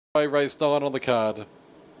Race 9 on the card.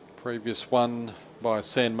 Previous one by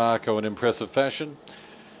San Marco in impressive fashion.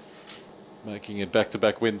 Making it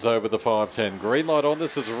back-to-back wins over the 5-10. Green light on.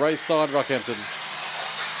 This is race 9, Rockhampton.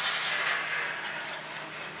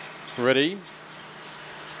 Ready.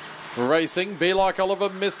 Racing. Be Like Oliver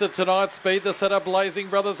missed it tonight. Speed the setup. Blazing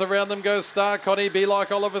Brothers around them goes Star Connie. Be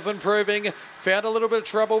Like Oliver's improving. Found a little bit of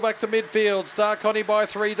trouble back to midfield. Star Connie by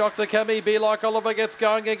 3. Dr. Cami. Be Like Oliver gets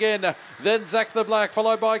going again. Then Zach the Black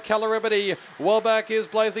followed by Colour Ebony. Well back is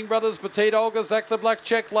Blazing Brothers. Petite Olga. Zach the Black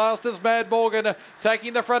checked last is Mad Morgan.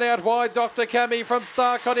 Taking the front out wide. Dr. Cami from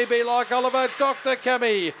Star Connie. Be Like Oliver. Dr.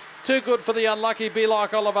 Cami. Too good for the unlucky Be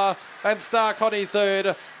Like Oliver. And Star Connie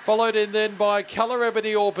third. Followed in then by Colour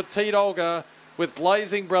Ebony or Petite Olga with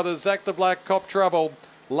Blazing Brothers, Zach the Black, Cop Trouble.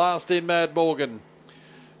 Last in Mad Morgan.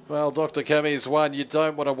 Well, Dr. Cami's won. You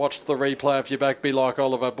don't want to watch the replay if you back Be Like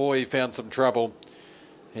Oliver. Boy, he found some trouble.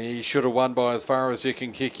 He should have won by as far as you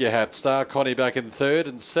can kick your hat. Star Connie back in third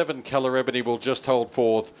and 7 Colour Ebony will just hold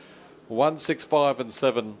fourth. 1, 6, 5 and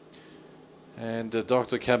 7. And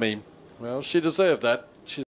Dr. Cami, well, she deserved that.